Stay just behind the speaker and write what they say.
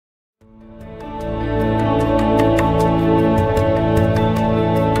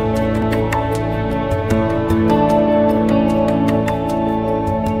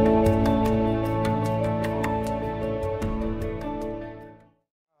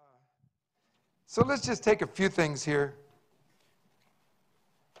So let's just take a few things here.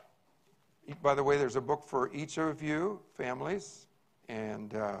 By the way, there's a book for each of you, families,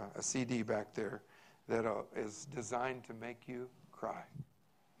 and a CD back there that is designed to make you cry.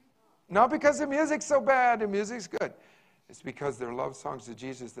 Not because the music's so bad, the music's good. It's because they're love songs to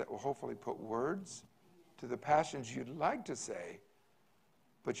Jesus that will hopefully put words to the passions you'd like to say,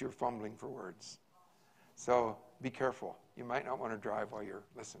 but you're fumbling for words. So be careful. You might not want to drive while you're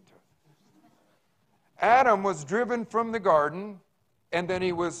listening to it. Adam was driven from the garden, and then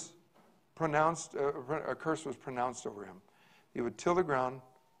he was pronounced, a curse was pronounced over him. He would till the ground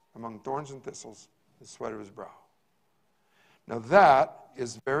among thorns and thistles, the sweat of his brow. Now that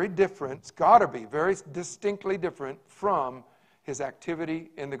is very different. It's got to be very distinctly different from his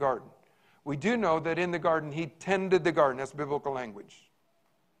activity in the garden. We do know that in the garden he tended the garden. That's biblical language.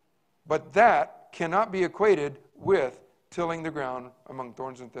 But that cannot be equated with tilling the ground among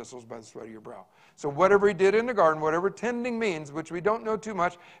thorns and thistles by the sweat of your brow. So whatever he did in the garden, whatever tending means, which we don't know too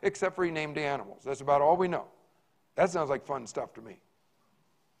much, except for he named the animals. That's about all we know. That sounds like fun stuff to me.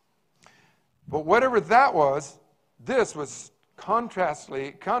 But whatever that was, this was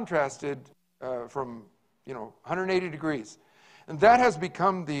contrasted from 180 degrees. And that has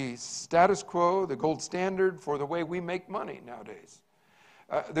become the status quo, the gold standard for the way we make money nowadays.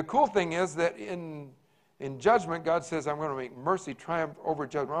 The cool thing is that in judgment, God says, I'm going to make mercy triumph over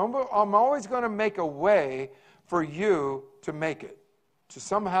judgment. I'm always going to make a way for you to make it, to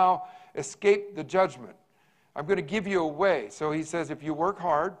somehow escape the judgment. I'm going to give you a way. So he says, if you work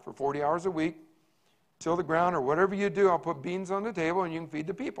hard for 40 hours a week, till the ground or whatever you do, I'll put beans on the table and you can feed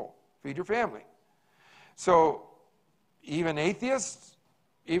the people, feed your family. So even atheists,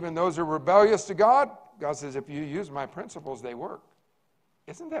 even those who are rebellious to God, God says, if you use my principles, they work.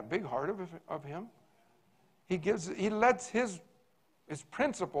 Isn't that big heart of him? He lets his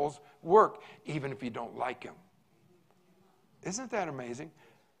principles work, even if you don't like him. Isn't that amazing?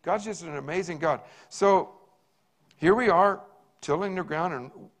 God's just an amazing God. So here we are, tilling the ground,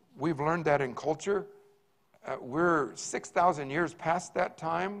 and we've learned that in culture. We're 6,000 years past that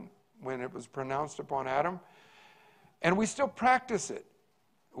time when it was pronounced upon Adam, and we still practice it.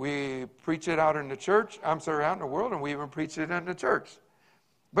 We preach it out in the church, out in the world, and we even preach it in the church.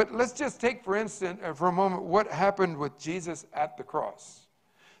 But let's just take, for instance, for a moment, what happened with Jesus at the cross.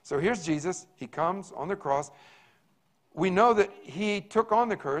 So here's Jesus. He comes on the cross. We know that he took on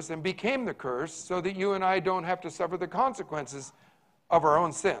the curse and became the curse so that you and I don't have to suffer the consequences of our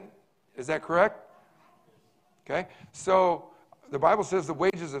own sin. Is that correct? Okay. So the Bible says the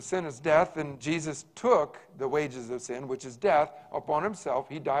wages of sin is death, and Jesus took the wages of sin, which is death, upon himself.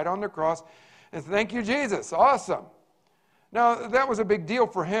 He died on the cross. And thank you, Jesus. Awesome. Now, that was a big deal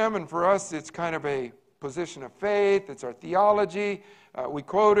for him, and for us, it's kind of a position of faith. It's our theology. We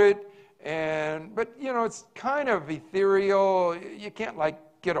quote it, but it's kind of ethereal. You can't,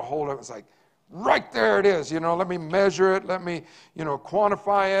 get a hold of it. It's like, right there it is. Let me measure it. Let me,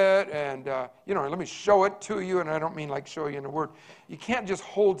 quantify it, and, let me show it to you, and I don't mean show you in a word. You can't just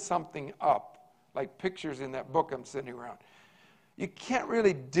hold something up, like pictures in that book I'm sitting around. You can't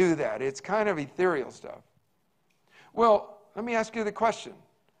really do that. It's kind of ethereal stuff. Well, let me ask you the question.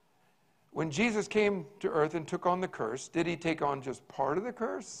 When Jesus came to earth and took on the curse, did he take on just part of the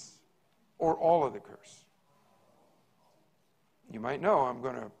curse or all of the curse? You might know I'm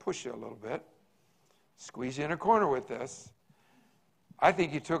going to push you a little bit, squeeze you in a corner with this. I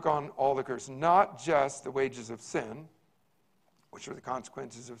think he took on all the curse, not just the wages of sin, which are the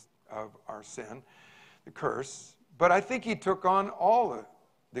consequences of our sin, the curse, but I think he took on all of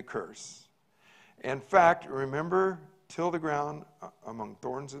the curse. In fact, remember, till the ground among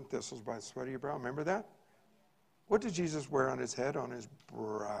thorns and thistles by the sweat of your brow. Remember that? What did Jesus wear on his head, on his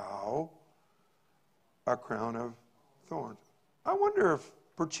brow? A crown of thorns. I wonder if,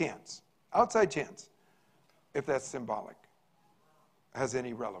 perchance, outside chance, if that's symbolic, has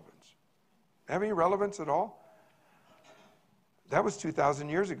any relevance. Have any relevance at all? That was 2,000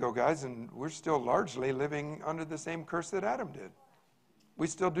 years ago, guys, and we're still largely living under the same curse that Adam did. We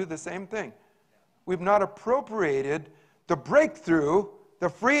still do the same thing. We've not appropriated the breakthrough, the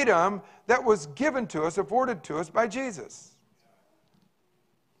freedom that was given to us, afforded to us by Jesus.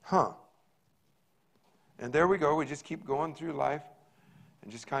 And there we go. We just keep going through life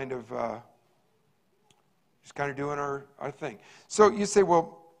and just kind of doing our thing. So you say,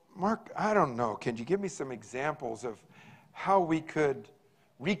 well, Mark, I don't know. Can you give me some examples of how we could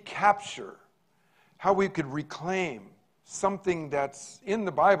recapture, how we could reclaim something that's in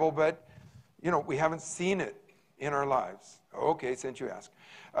the Bible, but we haven't seen it in our lives? Okay, since you ask.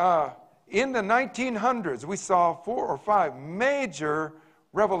 In the 1900s, we saw 4 or 5 major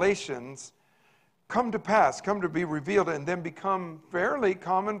revelations come to pass, come to be revealed, and then become fairly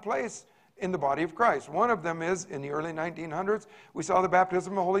commonplace in the body of Christ. One of them is, in the early 1900s, we saw the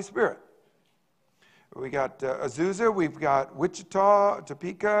baptism of the Holy Spirit. We got Azusa, we've got Wichita,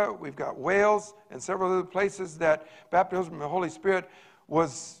 Topeka, we've got Wales, and several other places that baptism of the Holy Spirit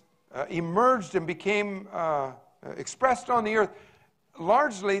was emerged and became expressed on the earth,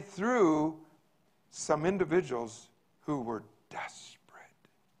 largely through some individuals who were desperate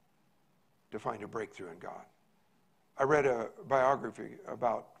to find a breakthrough in God. I read a biography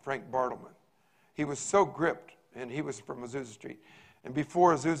about Frank Bartleman. He was so gripped, and he was from Azusa Street. And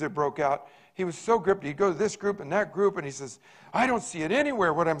before Azusa broke out, he was so gripped. He'd go to this group and that group, and he says, I don't see it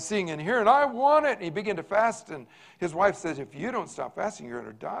anywhere, what I'm seeing in here, and I want it. And he began to fast, and his wife says, if you don't stop fasting, you're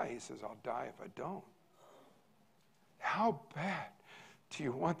going to die. He says, I'll die if I don't. How bad do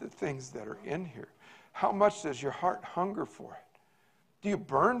you want the things that are in here? How much does your heart hunger for it? Do you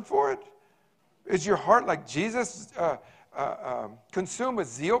burn for it? Is your heart like Jesus, consumed with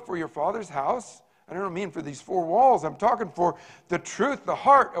zeal for your Father's house? I don't mean for these four walls. I'm talking for the truth, the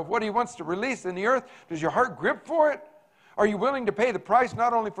heart of what he wants to release in the earth. Does your heart grip for it? Are you willing to pay the price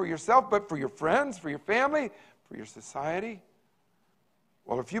not only for yourself, but for your friends, for your family, for your society?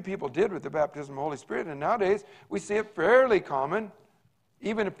 Well, a few people did with the baptism of the Holy Spirit, and nowadays we see it fairly common.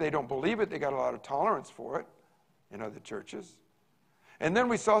 Even if they don't believe it, they got a lot of tolerance for it in other churches. And then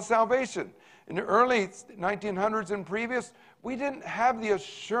we saw salvation. In the early 1900s and previous, we didn't have the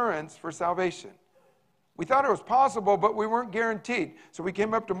assurance for salvation. We thought it was possible, but we weren't guaranteed. So we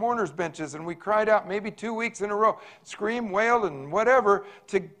came up to mourners' benches and we cried out maybe 2 weeks in a row, screamed, wailed, and whatever,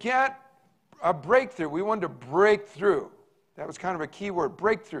 to get a breakthrough. We wanted to break through. That was kind of a key word,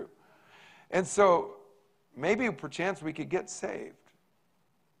 breakthrough. And so maybe perchance we could get saved.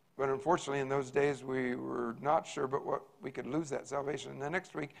 But unfortunately, in those days, we were not sure, but what we could lose that salvation the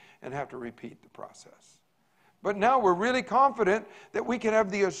next week and have to repeat the process. But now we're really confident that we can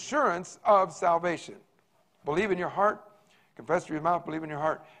have the assurance of salvation. Believe in your heart, confess with your mouth, believe in your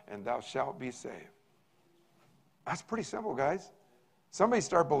heart, and thou shalt be saved. That's pretty simple, guys. Somebody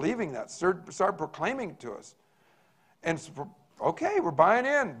start believing that, start proclaiming it to us. And okay, we're buying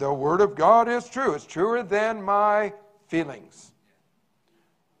in. The Word of God is true. It's truer than my feelings.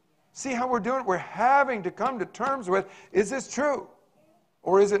 See how we're doing it? We're having to come to terms with, is this true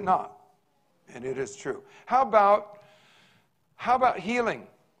or is it not? And it is true. How about healing?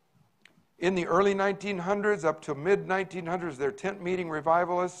 In the early 1900s up to mid-1900s, they're tent meeting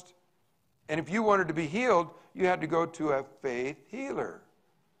revivalists. And if you wanted to be healed, you had to go to a faith healer.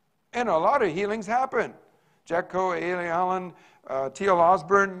 And a lot of healings happened. Jack Coe, Ailey Allen, T.L.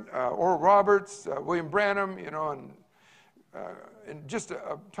 Osborne, Oral Roberts, William Branham, and just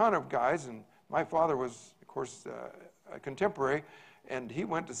a ton of guys. And my father was, of course, a contemporary, and he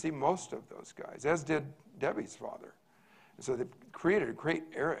went to see most of those guys, as did Debbie's father. And so they created a great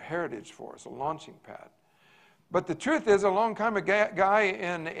heritage for us, a launching pad. But the truth is, a long time a guy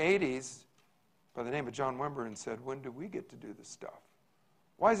in the 80s by the name of John Wimber said, when do we get to do this stuff?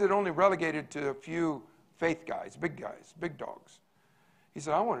 Why is it only relegated to a few faith guys, big dogs? He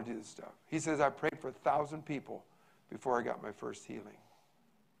said, I want to do this stuff. He says, I prayed for 1,000 people before I got my first healing.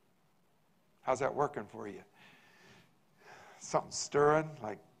 How's that working for you? Something stirring?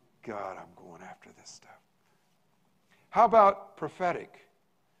 Like, God, I'm going after this stuff. How about prophetic?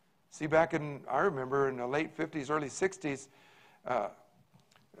 See, I remember in the late 50s, early 60s,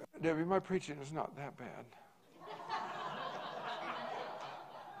 Debbie, my preaching is not that bad.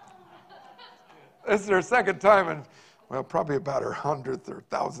 This is her second time, and well, probably about her 100th or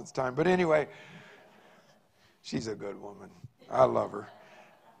 1,000th time. But anyway, she's a good woman. I love her.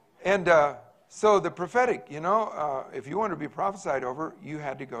 And so the prophetic, if you want to be prophesied over, you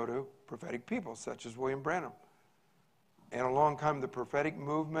had to go to prophetic people, such as William Branham. And along came the prophetic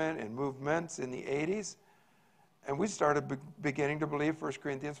movement and movements in the 80s. And we started beginning to believe 1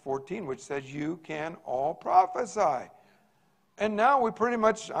 Corinthians 14, which says you can all prophesy. And now we pretty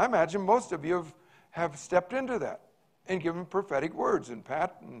much, I imagine most of you have stepped into that and given prophetic words. And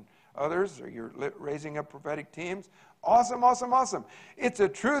Pat and others, or you're raising up prophetic teams. Awesome, awesome, awesome. It's a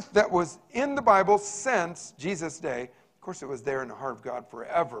truth that was in the Bible since Jesus' day. Of course, it was there in the heart of God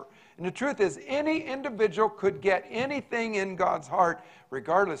forever. And the truth is, any individual could get anything in God's heart,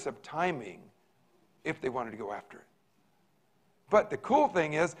 regardless of timing, if they wanted to go after it. But the cool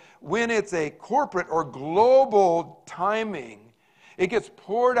thing is, when it's a corporate or global timing, it gets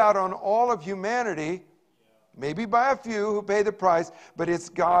poured out on all of humanity, maybe by a few who pay the price, but it's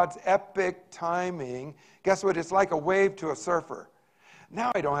God's epic timing. Guess what? It's like a wave to a surfer.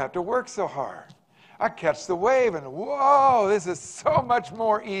 Now I don't have to work so hard. I catch the wave and whoa, this is so much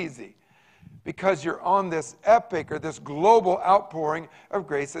more easy. because you're on this epic or this global outpouring of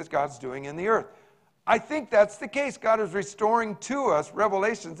grace that God's doing in the earth. I think that's the case. God is restoring to us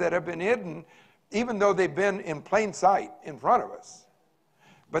revelations that have been hidden, even though they've been in plain sight in front of us.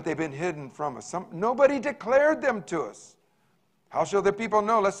 But they've been hidden from us. Nobody declared them to us. How shall the people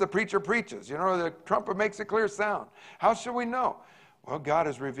know unless the preacher preaches? You know, the trumpet makes a clear sound. How shall we know? Well, God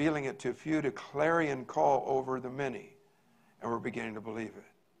is revealing it to a few to clarion call over the many. And we're beginning to believe it.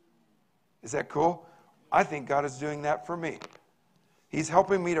 Is that cool? I think God is doing that for me. He's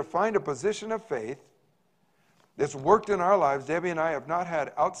helping me to find a position of faith that's worked in our lives. Debbie and I have not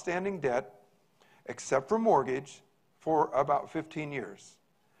had outstanding debt, except for mortgage, for about 15 years.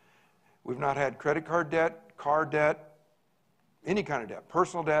 We've not had credit card debt, car debt, any kind of debt,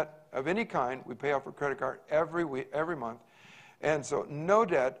 personal debt of any kind. We pay off a credit card every week, every month. And so no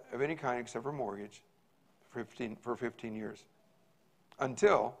debt of any kind except for mortgage for 15 years.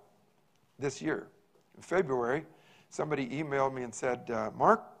 Until this year. In February, somebody emailed me and said,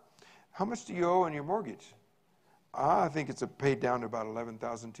 Mark, how much do you owe on your mortgage? I think it's paid down to about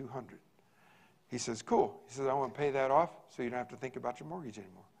 $11,200. He says, cool. He says, I want to pay that off so you don't have to think about your mortgage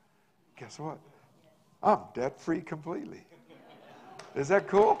anymore. Guess what? I'm debt-free completely. Is that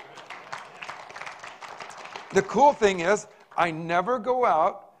cool? The cool thing is, I never go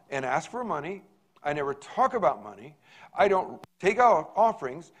out and ask for money. I never talk about money. I don't take out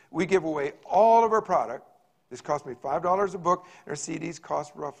offerings. We give away all of our product. This cost me $5 a book. Our CDs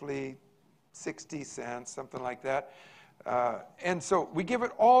cost roughly 60 cents, something like that. And so we give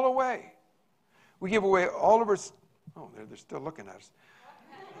it all away. We give away all of our... Oh, they're still looking at us.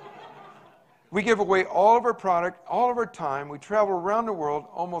 We give away all of our product, all of our time. We travel around the world,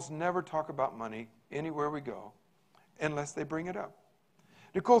 almost never talk about money anywhere we go, unless they bring it up.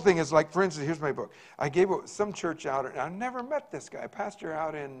 The cool thing is, like, for instance, here's my book. I gave some church out, and I never met this guy, a pastor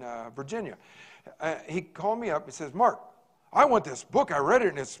out in Virginia. He called me up and says, Mark, I want this book. I read it,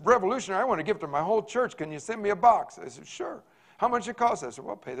 and it's revolutionary. I want to give it to my whole church. Can you send me a box? I said, sure. How much it cost? I said,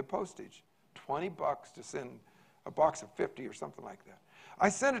 well, pay the postage. $20 to send a box of 50 or something like that. I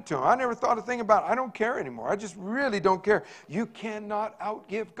sent it to him. I never thought a thing about it. I don't care anymore. I just really don't care. You cannot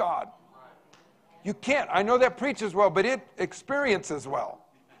outgive God. You can't. I know that preaches well, but it experiences well.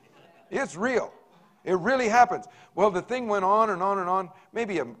 It's real. It really happens. Well, the thing went on and on and on.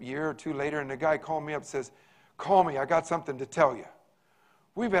 Maybe a year or two later, and the guy called me up and says, call me. I got something to tell you.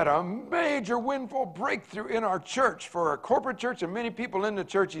 We've had a major windfall breakthrough in our church for a corporate church and many people in the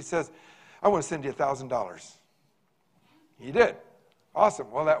church. He says, I want to send you $1,000. He did.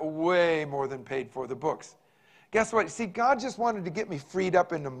 Awesome. Well, that way more than paid for the books. Guess what? See, God just wanted to get me freed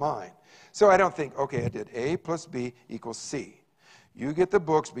up in the mind. So I don't think, okay, I did A plus B equals C. You get the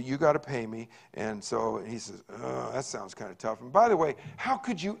books, but you got to pay me. And so he says, oh, that sounds kind of tough. And by the way, how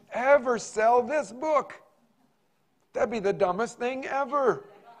could you ever sell this book? That'd be the dumbest thing ever.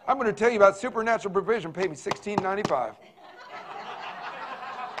 I'm going to tell you about supernatural provision. Pay me $16.95.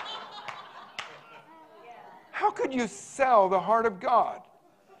 How could you sell the heart of God?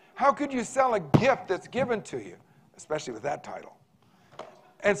 How could you sell a gift that's given to you, especially with that title?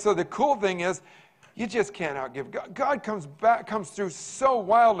 And so the cool thing is, you just can't outgive God. God comes through so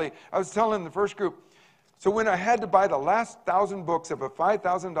wildly. I was telling the first group, so when I had to buy the last 1,000 books of a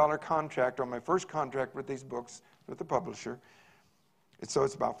 $5,000 contract on my first contract with these books with the publisher, so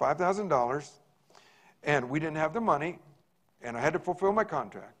it's about $5,000, and we didn't have the money, and I had to fulfill my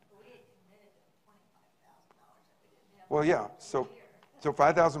contract. Well, yeah, so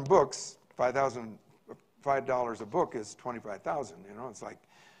 5,000 books, $5 a book is $25,000. You know, it's like,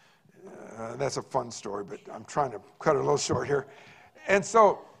 that's a fun story, but I'm trying to cut it a little short here. And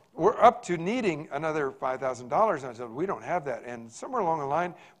so we're up to needing another $5,000. And I said, we don't have that. And somewhere along the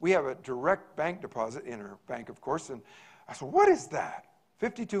line, we have a direct bank deposit in our bank, of course. And I said, what is that?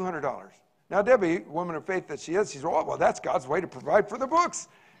 $5,200. Now, Debbie, woman of faith that she is, she said, oh, well, that's God's way to provide for the books.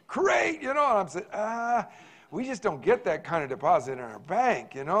 Great, you know. And I'm saying, we just don't get that kind of deposit in our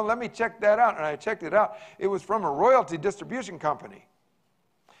bank, you know. Let me check that out. And I checked it out. It was from a royalty distribution company.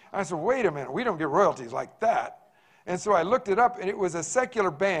 I said, wait a minute, we don't get royalties like that. And so I looked it up, and it was a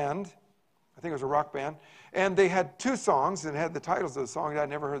secular band. I think it was a rock band. And they had 2 songs and had the titles of the songs. I'd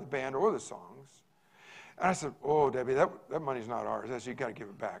never heard the band or the songs. And I said, oh, Debbie, that money's not ours. I said, you got to give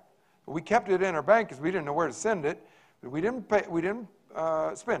it back. But we kept it in our bank because we didn't know where to send it. But we didn't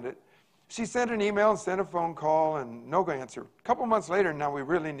spend it. She sent an email and sent a phone call, and no answer. A couple months later, now we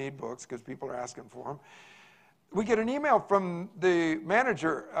really need books because people are asking for them. We get an email from the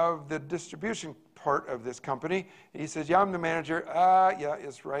manager of the distribution part of this company. He says, yeah, I'm the manager. Yeah,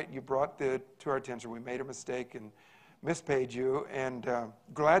 it's right. You brought to our attention. We made a mistake, mispaid you, and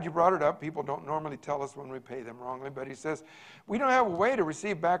glad you brought it up. People don't normally tell us when we pay them wrongly, but he says, we don't have a way to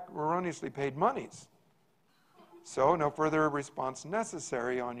receive back erroneously paid monies. So no further response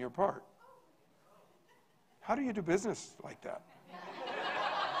necessary on your part. How do you do business like that?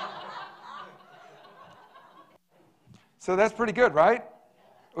 So that's pretty good, right?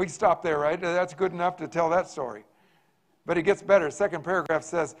 We can stop there, right? That's good enough to tell that story. But it gets better. Second paragraph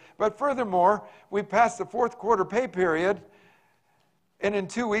says, but furthermore, we passed the fourth quarter pay period, and in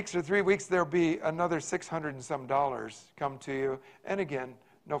 2 weeks or 3 weeks, there'll be another $600 and some come to you. And again,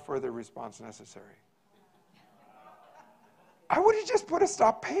 no further response necessary. I would have just put a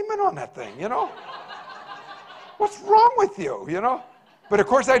stop payment on that thing, you know? What's wrong with you, you know? But of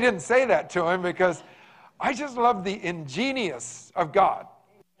course, I didn't say that to him because I just love the ingenious of God.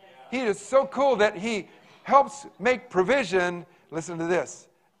 He is so cool that he helps make provision, listen to this,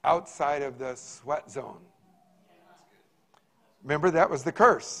 outside of the sweat zone. Remember, that was the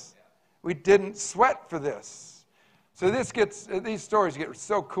curse. We didn't sweat for this. So these stories get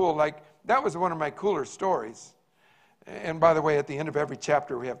so cool. Like, that was one of my cooler stories. And by the way, at the end of every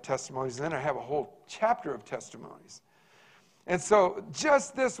chapter, we have testimonies. And then I have a whole chapter of testimonies. And so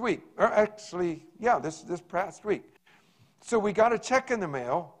just this week, or actually, this past week. So we got a check in the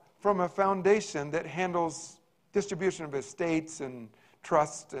mail from a foundation that handles distribution of estates and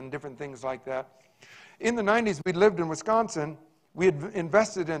trusts and different things like that. In the 90s, we lived in Wisconsin. We had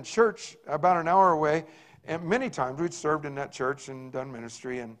invested in church about an hour away. And many times we'd served in that church and done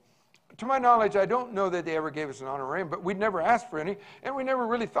ministry. And to my knowledge, I don't know that they ever gave us an honorarium, but we'd never asked for any, and we never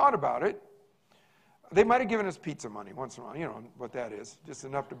really thought about it. They might have given us pizza money once in a while, you know what that is, just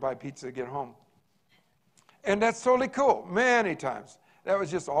enough to buy pizza to get home. And that's totally cool, many times. That was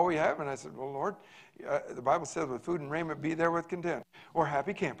just all we have, and I said, well, Lord, the Bible says, with food and raiment, be there with content, or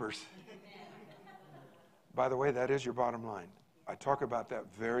happy campers. By the way, that is your bottom line. I talk about that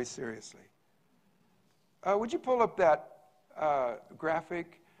very seriously. Would you pull up that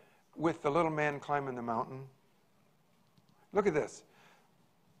graphic with the little man climbing the mountain? Look at this.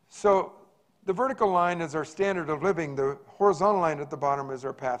 So the vertical line is our standard of living. The horizontal line at the bottom is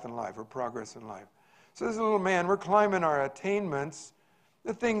our path in life, or progress in life. So this little man, we're climbing our attainments,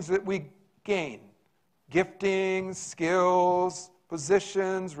 the things that we gain. Giftings, skills,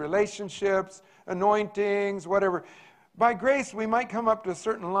 positions, relationships, anointings, whatever. By grace, we might come up to a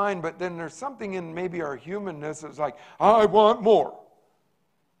certain line, but then there's something in maybe our humanness that's like, I want more.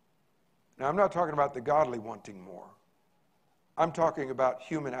 Now, I'm not talking about the godly wanting more. I'm talking about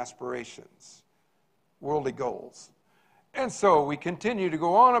human aspirations, worldly goals. And so we continue to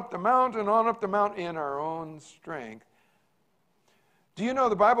go on up the mountain in our own strength. Do you know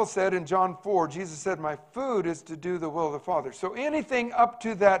the Bible said in John 4, Jesus said, my food is to do the will of the Father. So anything up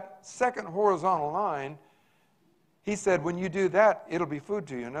to that second horizontal line, he said, when you do that, it'll be food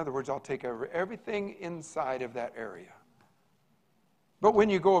to you. In other words, I'll take over everything inside of that area. But when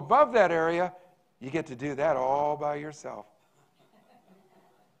you go above that area, you get to do that all by yourself.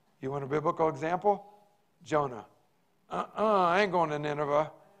 You want a biblical example? Jonah. I ain't going to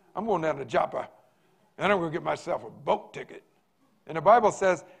Nineveh. I'm going down to Joppa. And I'm going to get myself a boat ticket. And the Bible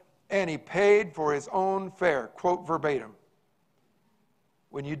says, and he paid for his own fare, quote verbatim.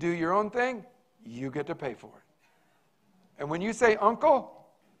 When you do your own thing, you get to pay for it. And when you say uncle,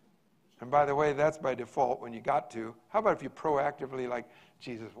 and by the way, that's by default when you got to. How about if you proactively like,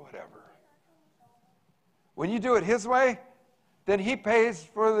 Jesus, whatever. When you do it his way, then he pays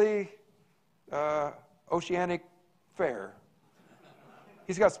for the oceanic fare.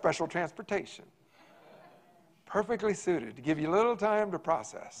 He's got special transportation. Perfectly suited to give you a little time to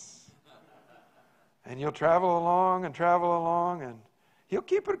process. And you'll travel along, and he'll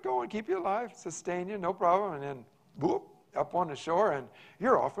keep it going, keep you alive, sustain you, no problem. And then, boop, up on the shore, and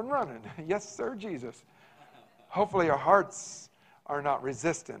you're off and running. Yes, sir, Jesus. Hopefully our hearts are not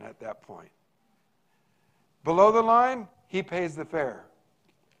resistant at that point. Below the line, he pays the fare.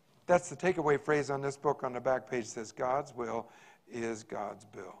 That's the takeaway phrase on this book on the back page. Says God's will is God's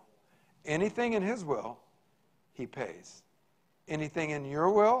bill. Anything in his will, he pays. Anything in your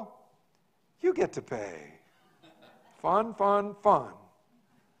will, you get to pay. Fun, fun, fun.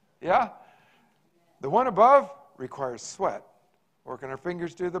 Yeah? The one above requires sweat, working our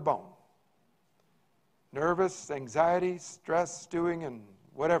fingers to the bone. Nervous, anxiety, stress, stewing, and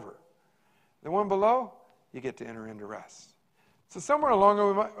whatever. The one below, you get to enter into rest. So somewhere along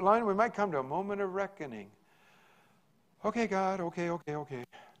the line, we might come to a moment of reckoning. Okay, God, okay.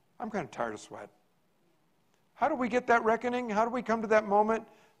 I'm kind of tired of sweat. How do we get that reckoning? How do we come to that moment?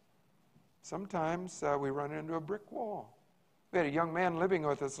 Sometimes we run into a brick wall. We had a young man living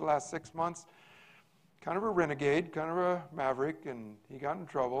with us the last 6 months. kind of a renegade, kind of a maverick, and he got in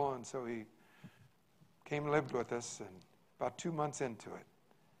trouble, and so he came and lived with us, and about 2 months into it,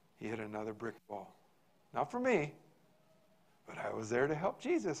 he hit another brick wall. Not for me, but I was there to help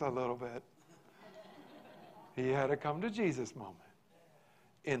Jesus a little bit. He had a come to Jesus moment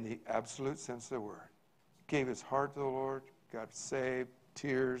in the absolute sense of the word. Gave his heart to the Lord, got saved,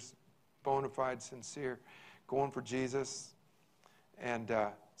 tears, bona fide, sincere, going for Jesus. And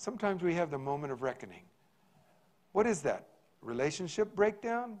sometimes we have the moment of reckoning. What is that? Relationship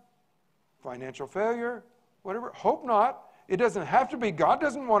breakdown? Financial failure? Whatever? Hope not. It doesn't have to be. God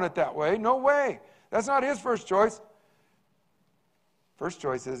doesn't want it that way. No way. That's not his first choice. First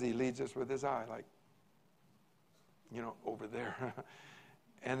choice is he leads us with his eye, like, over there.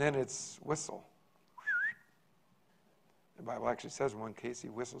 And then it's whistle. The Bible actually says in one case he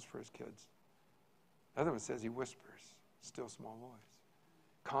whistles for his kids. Another one says he whispers, still small voice.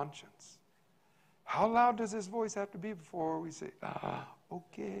 Conscience. How loud does his voice have to be before we say,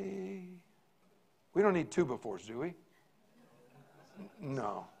 okay? We don't need two befores, do we?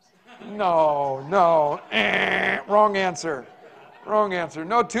 No. Wrong answer. Wrong answer.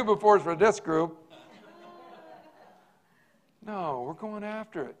 No two befores for this group. No, we're going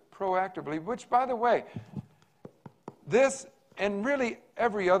after it proactively, which, by the way, this and really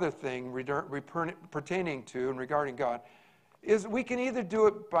every other thing pertaining to and regarding God is we can either do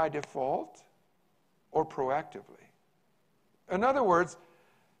it by default or proactively. In other words,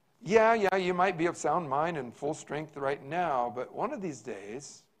 yeah, you might be of sound mind and full strength right now, but one of these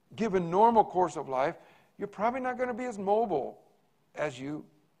days, given normal course of life, you're probably not going to be as mobile as you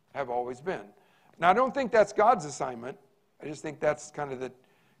have always been. Now, I don't think that's God's assignment. I just think that's kind of the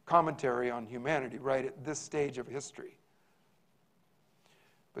commentary on humanity right at this stage of history.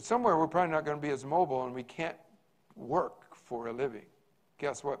 But somewhere we're probably not going to be as mobile and we can't work for a living.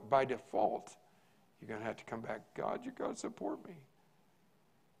 Guess what? By default, you're going to have to come back. God, you got to support me.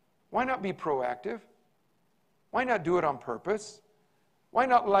 Why not be proactive? Why not do it on purpose? Why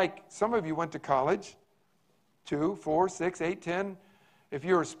not, like some of you went to college, 2, 4, 6, 8, 10. If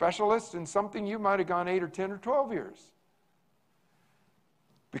you're a specialist in something, you might have gone 8 or 10 or 12 years.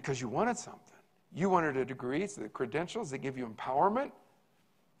 Because you wanted something. You wanted a degree, so the credentials that give you empowerment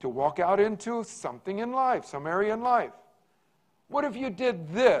to walk out into something in life, some area in life. What if you did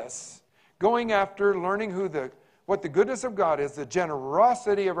this, going after learning what the goodness of God is, the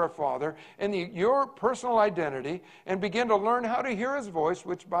generosity of our Father, and your personal identity, and begin to learn how to hear his voice,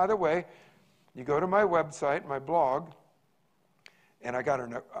 which, by the way, you go to my website, my blog, and I got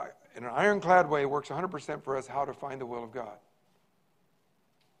in an ironclad way, it works 100% for us, how to find the will of God.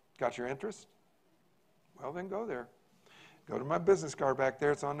 Got your interest? Well, then go there. Go to my business card back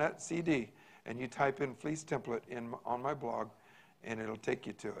there. It's on that CD. And you type in Fleece Template on my blog, and it'll take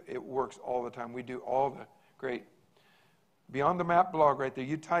you to it. It works all the time. We do all the great Beyond the Map blog right there.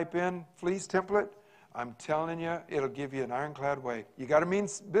 You type in Fleece Template. I'm telling you, it'll give you an ironclad way. You got to mean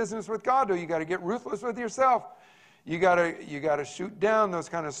business with God, though. You got to get ruthless with yourself. You got to shoot down those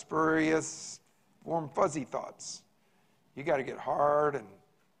kind of spurious, warm, fuzzy thoughts. You got to get hard and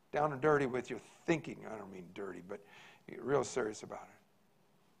down and dirty with your thinking. I don't mean dirty, but get real serious about it.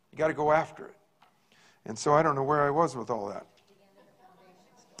 You got to go after it. And so I don't know where I was with all that.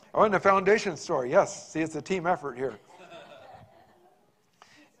 Oh, in the foundation story, yes. See, it's a team effort here.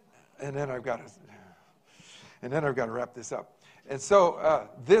 And then I've got to wrap this up. And so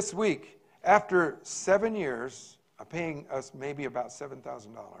this week, after 7 years of paying us maybe about $7,000,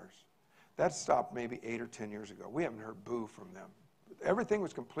 that stopped maybe 8 or 10 years ago. We haven't heard boo from them. Everything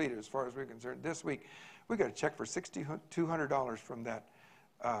was completed as far as we're concerned. This week, we got a check for $6,200 from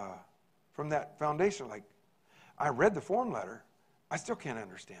that foundation. Like, I read the form letter. I still can't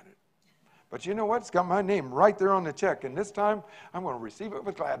understand it. But you know what? It's got my name right there on the check. And this time, I'm going to receive it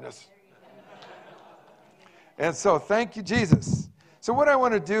with gladness. And so, thank you, Jesus. So what I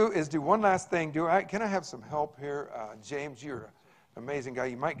want to do is do one last thing. Can I have some help here? James, you're an amazing guy.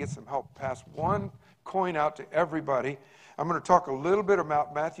 You might get some help. Pass one coin out to everybody. I'm going to talk a little bit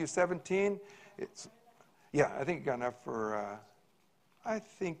about Matthew 17. I think you got enough for, I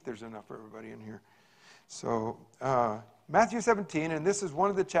think there's enough for everybody in here. So Matthew 17, and this is one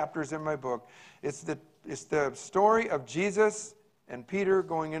of the chapters in my book. It's the story of Jesus and Peter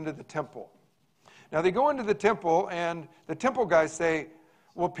going into the temple. Now they go into the temple, and the temple guys say,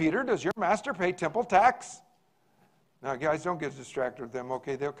 well, Peter, does your master pay temple tax? Now, guys, don't get distracted with them,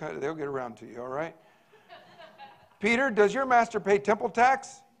 okay? They'll get around to you, all right? Peter, does your master pay temple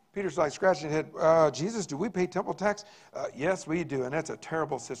tax? Peter's like scratching his head. Jesus, do we pay temple tax? Yes, we do, and that's a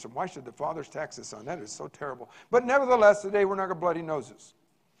terrible system. Why should the fathers tax the son? That is so terrible. But nevertheless, today we're not going to bloody noses.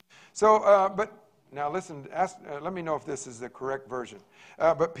 So, but Now listen, let me know if this is the correct version.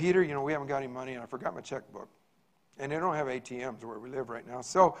 But Peter, we haven't got any money, and I forgot my checkbook. And they don't have ATMs where we live right now.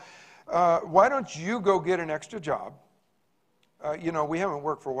 So why don't you go get an extra job? We haven't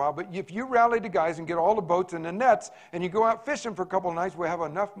worked for a while, but if you rally the guys and get all the boats and the nets, and you go out fishing for a couple of nights, we have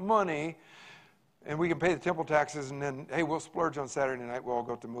enough money, and we can pay the temple taxes, and then, hey, we'll splurge on Saturday night, we'll all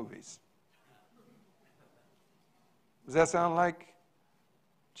go to movies. Does that sound like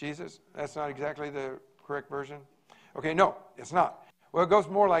Jesus? That's not exactly the correct version? Okay, no, it's not. Well, it goes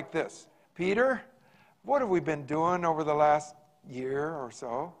more like this. Peter, what have we been doing over the last year or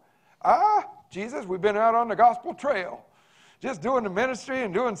so? Jesus, we've been out on the gospel trail, just doing the ministry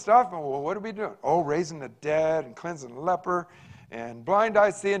and doing stuff. And well, what are we doing? Oh, raising the dead and cleansing the leper and blind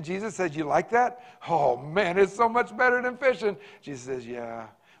eyes seeing. Jesus says, you like that? Oh, man, it's so much better than fishing. Jesus says, yeah,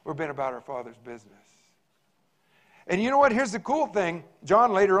 we've been about our Father's business. And you know what? Here's the cool thing.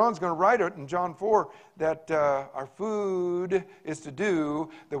 John later on is going to write it in John 4 that our food is to do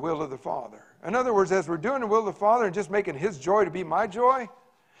the will of the Father. In other words, as we're doing the will of the Father and just making His joy to be my joy,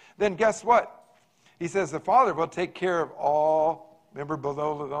 then guess what? He says the Father will take care of all. Remember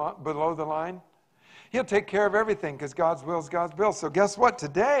below the line? He'll take care of everything because God's will is God's will. So guess what?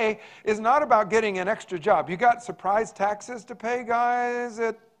 Today is not about getting an extra job. You got surprise taxes to pay, guys,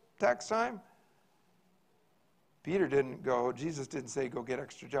 at tax time? Peter didn't go. Jesus didn't say go get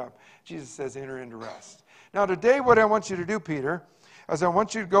extra job. Jesus says enter into rest. Now today what I want you to do, Peter, is I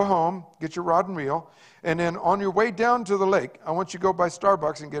want you to go home, get your rod and reel, and then on your way down to the lake, I want you to go by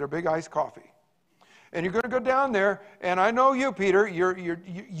Starbucks and get a big iced coffee. And you're going to go down there, and I know you, Peter, you're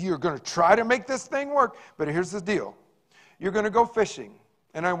going to try to make this thing work, but here's the deal. You're going to go fishing,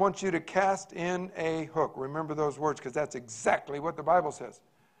 and I want you to cast in a hook. Remember those words, because that's exactly what the Bible says.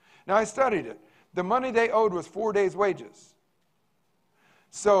 Now, I studied it. The money they owed was 4 days' wages.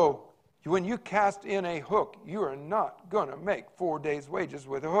 So when you cast in a hook, you are not going to make 4 days' wages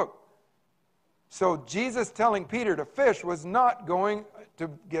with a hook. So Jesus telling Peter to fish was not going to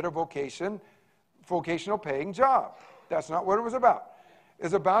get a vocational paying job. That's not what it was about.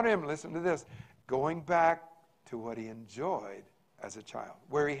 It's about him, listen to this, going back to what he enjoyed as a child,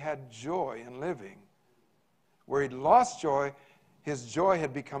 where he had joy in living. Where he'd lost joy, his joy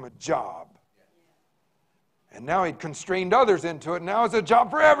had become a job. And now he'd constrained others into it. Now it's a job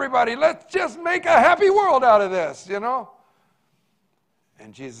for everybody. Let's just make a happy world out of this,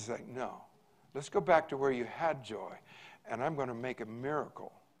 And Jesus is like, no. Let's go back to where you had joy. And I'm going to make a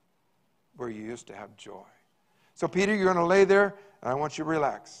miracle where you used to have joy. So, Peter, you're going to lay there, and I want you to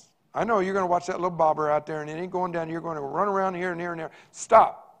relax. I know you're going to watch that little bobber out there, and it ain't going down. You're going to run around here and here and there.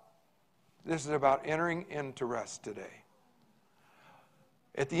 Stop. This is about entering into rest today.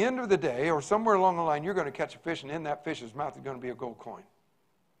 At the end of the day, or somewhere along the line, you're going to catch a fish, and in that fish's mouth is going to be a gold coin.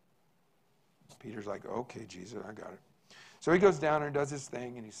 Peter's like, okay, Jesus, I got it. So he goes down and does his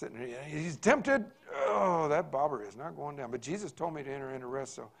thing, and he's sitting there. He's tempted. Oh, that bobber is not going down. But Jesus told me to enter into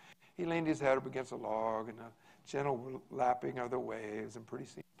rest, so he leaned his head up against a log, and a gentle lapping of the waves, and pretty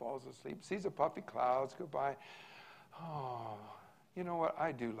soon he falls asleep. Sees the puffy clouds go by. Oh, you know what?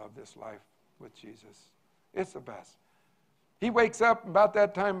 I do love this life with Jesus. It's the best. He wakes up, and about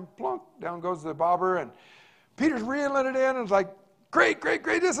that time, plunk, down goes the bobber, and Peter's reeling it in, and it's like, great, great,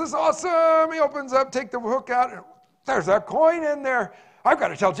 great, this is awesome. He opens up, take the hook out, and there's a coin in there. I've got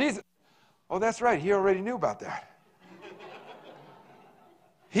to tell Jesus. Oh, that's right, he already knew about that.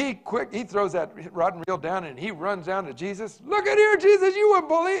 He throws that rod and reel down, and he runs down to Jesus. Look at here, Jesus, you wouldn't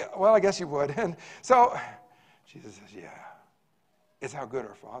believe. Well, I guess you would. And so Jesus says, yeah, it's how good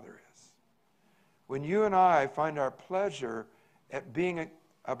our Father is. When you and I find our pleasure at being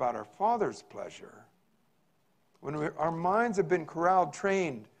about our Father's pleasure, when our minds have been corralled,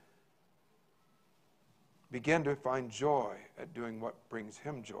 trained, begin to find joy at doing what brings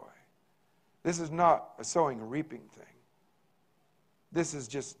Him joy. This is not a sowing and reaping thing. This is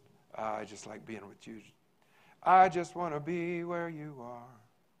just, I just like being with you. I just want to be where you are,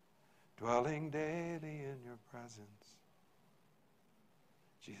 dwelling daily in your presence.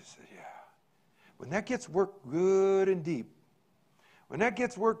 Jesus said, yeah. When that gets worked good and deep, when that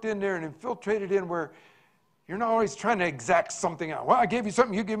gets worked in there and infiltrated in where you're not always trying to exact something out. Well, I gave you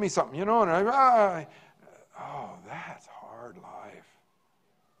something, you give me something, and that's hard life.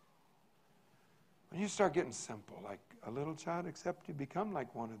 When you start getting simple, like a little child, except you become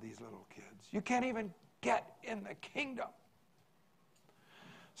like one of these little kids. You can't even get in the kingdom.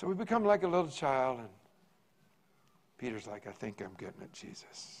 So we become like a little child, and Peter's like, I think I'm getting it,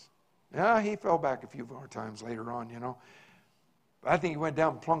 Jesus. Yeah, he fell back a few more times later on, But I think he went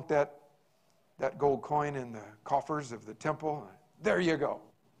down and plunked that gold coin in the coffers of the temple. There you go.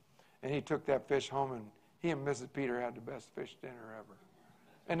 And he took that fish home, and he and Mrs. Peter had the best fish dinner ever.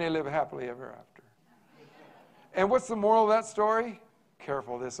 And they live happily ever after. And what's the moral of that story?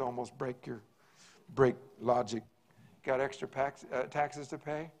 Careful, this almost break logic. Got extra taxes to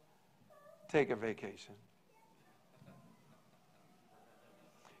pay? Take a vacation.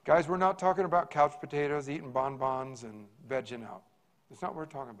 Guys, we're not talking about couch potatoes, eating bonbons, and vegging out. That's not what we're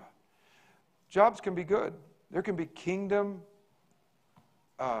talking about. Jobs can be good. There can be kingdom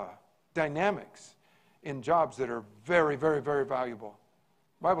dynamics in jobs that are very, very, very valuable.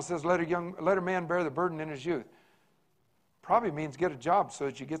 The Bible says, let a man bear the burden in his youth. Probably means get a job so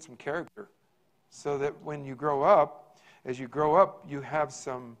that you get some character. So that when you grow up, as you grow up, you have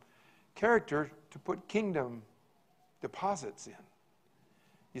some character to put kingdom deposits in.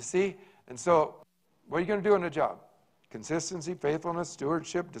 You see? And so, what are you going to do in a job? Consistency, faithfulness,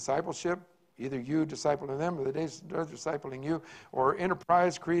 stewardship, discipleship. Either you discipling them or they're discipling you. Or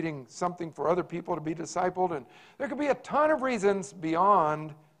enterprise, creating something for other people to be discipled. And there could be a ton of reasons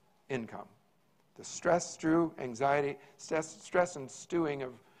beyond income. The stress through anxiety, stress and stewing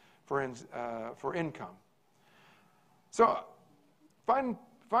for income. So find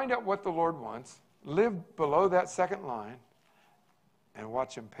out what the Lord wants. Live below that second line and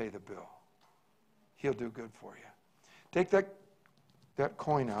watch him pay the bill. He'll do good for you. Take that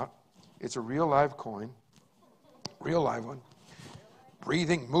coin out. It's a real live coin. Real live one.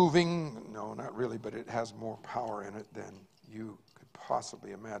 Breathing, moving. No, not really, but it has more power in it than you could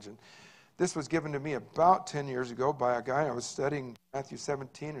possibly imagine. This was given to me about 10 years ago by a guy. I was studying Matthew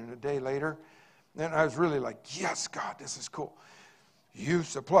 17, and a day later, and I was really like, yes, God, this is cool. You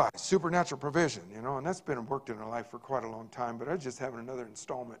supply supernatural provision, and that's been worked in our life for quite a long time, but I was just having another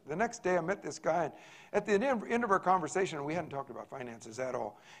installment. The next day I met this guy, and at the end of our conversation, we hadn't talked about finances at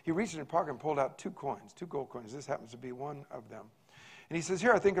all. He reached in his pocket and pulled out 2 coins, 2 gold coins. This happens to be one of them. And he says,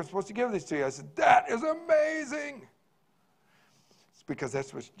 here, I think I'm supposed to give these to you. I said, that is amazing. It's because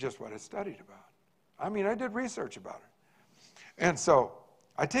that's just what I studied about. I mean, I did research about it. And so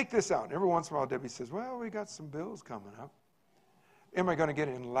I take this out, and every once in a while Debbie says, well, we got some bills coming up. Am I going to get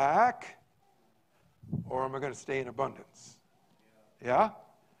in lack, or am I going to stay in abundance? Yeah?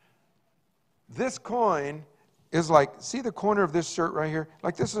 This coin is like, see the corner of this shirt right here?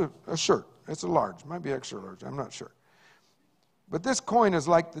 Like this is a shirt. It's a large. Might be extra large. I'm not sure. But this coin is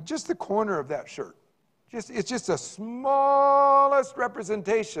like just the corner of that shirt. It's just the smallest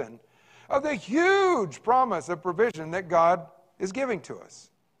representation of the huge promise of provision that God is giving to us.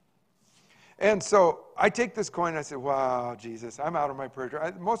 And so I take this coin and I say, wow, Jesus, I'm out of my prayer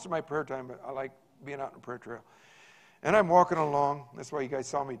trail. Most of my prayer time, I like being out in the prayer trail. And I'm walking along. That's why you guys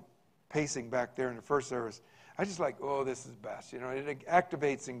saw me pacing back there in the first service. I just like, oh, this is best. It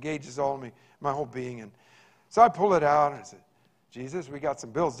activates, engages all of me, my whole being. And so I pull it out and I said, Jesus, we got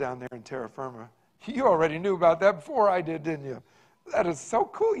some bills down there in terra firma. You already knew about that before I did, didn't you? That is so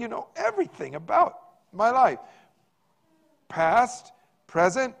cool. You know everything about my life. Past,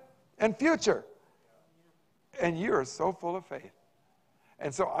 present, and future. And you are so full of faith.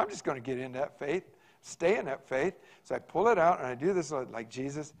 And so I'm just going to get in that faith, stay in that faith. So I pull it out and I do this like,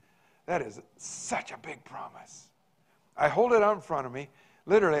 Jesus, that is such a big promise. I hold it out in front of me.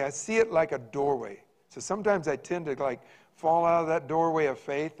 Literally, I see it like a doorway. So sometimes I tend to fall out of that doorway of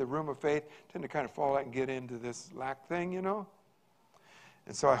faith, the room of faith, tend to kind of fall out and get into this lack thing, And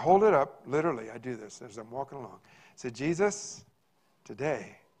so I hold it up. Literally, I do this as I'm walking along. I say, Jesus,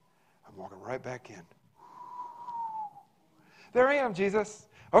 today, I'm walking right back in. There I am, Jesus.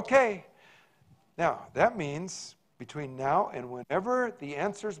 Okay. Now, that means between now and whenever the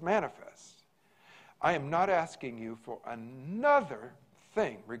answers manifest, I am not asking you for another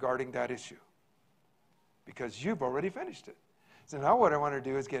thing regarding that issue because you've already finished it. So now what I want to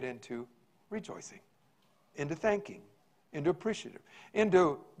do is get into rejoicing, into thanking, into appreciative,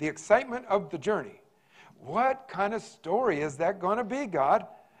 into the excitement of the journey. What kind of story is that going to be, God?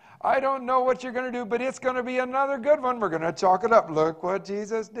 I don't know what you're going to do, but it's going to be another good one. We're going to chalk it up. Look what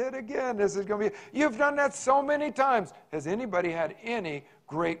Jesus did again. This is going to be, you've done that so many times. Has anybody had any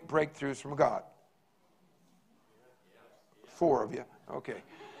great breakthroughs from God? 4 of you. Okay.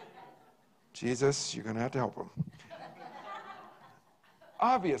 Jesus, you're going to have to help them.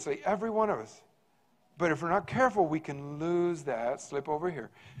 Obviously, every one of us. But if we're not careful, we can lose that, slip over here.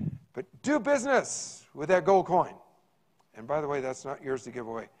 But do business with that gold coin. And by the way, that's not yours to give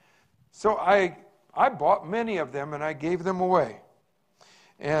away. So I bought many of them and I gave them away.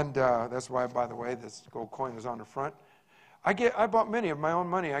 And that's why, by the way, this gold coin is on the front. I bought many of my own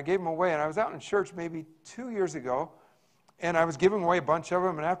money. I gave them away. And I was out in church maybe 2 years ago. And I was giving away a bunch of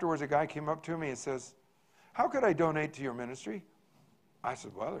them. And afterwards, a guy came up to me and says, how could I donate to your ministry? I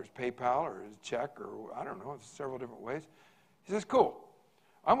said, well, there's PayPal or a check or I don't know, several different ways. He says, cool.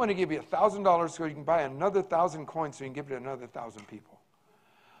 I'm going to give you $1,000 so you can buy another 1,000 coins so you can give it to another 1,000 people.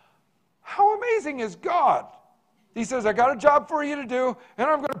 How amazing is God? He says, I got a job for you to do, and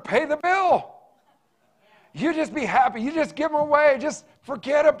I'm going to pay the bill. You just be happy. You just give them away. Just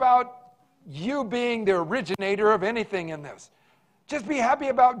forget about you being the originator of anything in this. Just be happy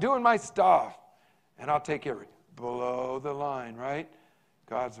about doing my stuff, and I'll take care of it. Below the line, right?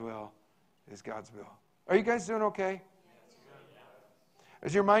 God's will is God's will. Are you guys doing okay?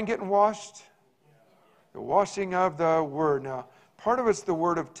 Is your mind getting washed? The washing of the word. Now, part of it's the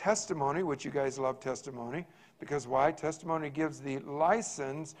word of testimony, which you guys love testimony. Because why? Testimony gives the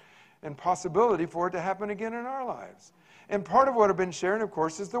license and possibility for it to happen again in our lives. And part of what I've been sharing, of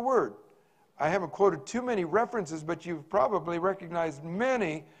course, is the word. I haven't quoted too many references, but you've probably recognized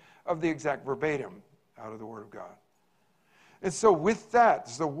many of the exact verbatim out of the word of God. And so with that,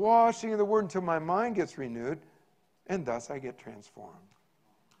 it's the washing of the word until my mind gets renewed, and thus I get transformed.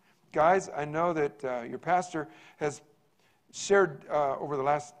 Guys, I know that your pastor has shared over the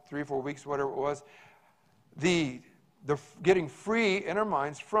last 3 or 4 weeks, whatever it was, the getting free in our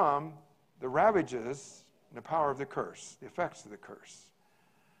minds from the ravages and the power of the curse, the effects of the curse.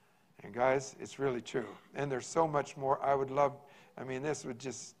 And guys, it's really true. And there's so much more I would love. I mean, this would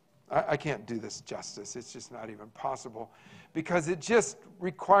just, I can't do this justice. It's just not even possible. Because it just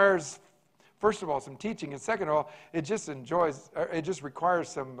requires, first of all, some teaching. And second of all, it just requires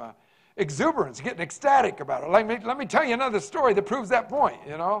some exuberance, getting ecstatic about it. Let me tell you another story that proves that point,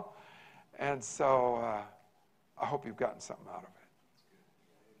 you know. And so I hope you've gotten something out of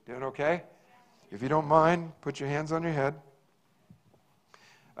it. Doing okay? If you don't mind, put your hands on your head.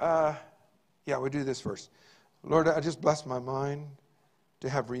 We'll do this first. Lord, I just bless my mind to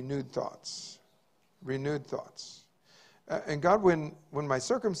have renewed thoughts. Renewed thoughts. And God, when my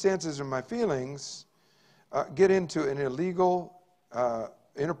circumstances and my feelings get into an illegal,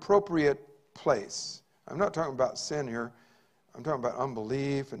 inappropriate place, I'm not talking about sin here. I'm talking about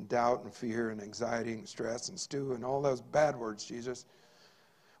unbelief and doubt and fear and anxiety and stress and stew and all those bad words, Jesus.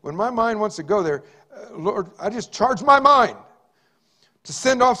 When my mind wants to go there, Lord, I just charge my mind to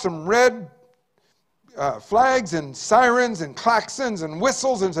send off some red flags and sirens and klaxons and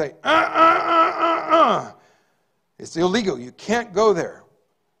whistles and say, It's illegal. You can't go there.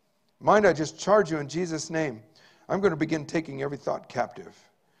 Mind, I just charge you in Jesus' name. I'm going to begin taking every thought captive.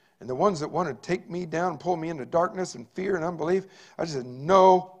 And the ones that want to take me down, pull me into darkness and fear and unbelief, I just said,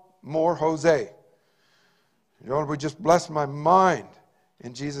 no more Jose. Lord, we just bless my mind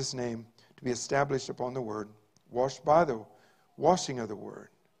in Jesus' name to be established upon the word, washed by the washing of the word,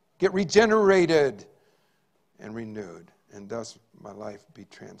 get regenerated and renewed, and thus my life be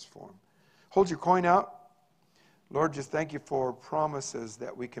transformed. Hold your coin out. Lord, just thank you for promises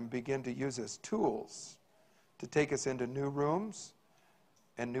that we can begin to use as tools to take us into new rooms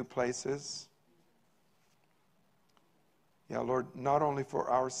and new places. Yeah, Lord, not only for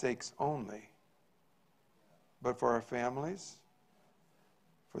our sakes only, but for our families,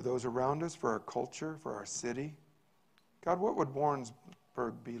 for those around us, for our culture, for our city. God, what would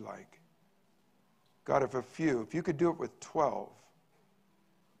Warrensburg be like? God, if you could do it with 12,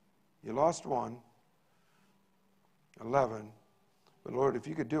 you lost one, 11, but Lord, if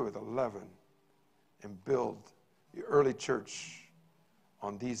you could do it with 11 and build the early church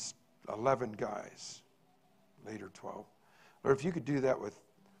on these 11 guys, later 12. Lord, if you could do that with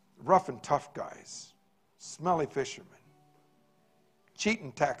rough and tough guys, smelly fishermen,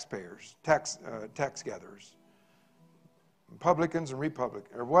 cheating taxpayers, tax gatherers, Republicans and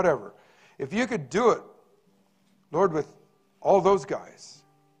Republicans, or whatever. If you could do it, Lord, with all those guys,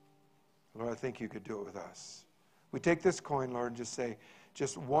 Lord, I think you could do it with us. We take this coin, Lord, and just say,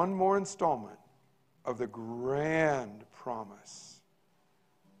 just one more installment of the grand promise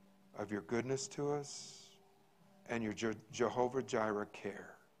of your goodness to us and your Jehovah Jireh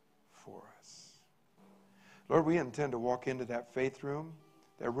care for us. Lord, we intend to walk into that faith room,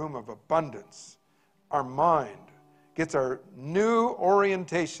 that room of abundance. Our mind gets our new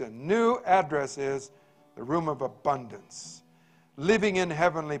orientation, new address is the room of abundance, living in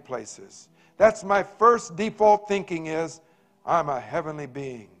heavenly places. That's my first default thinking is, I'm a heavenly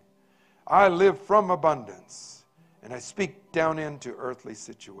being. I live from abundance, and I speak down into earthly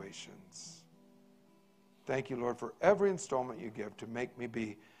situations. Thank you, Lord, for every installment you give to make me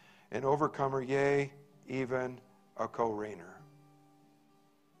be an overcomer, yea, even a co-reigner.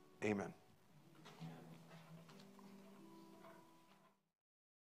 Amen.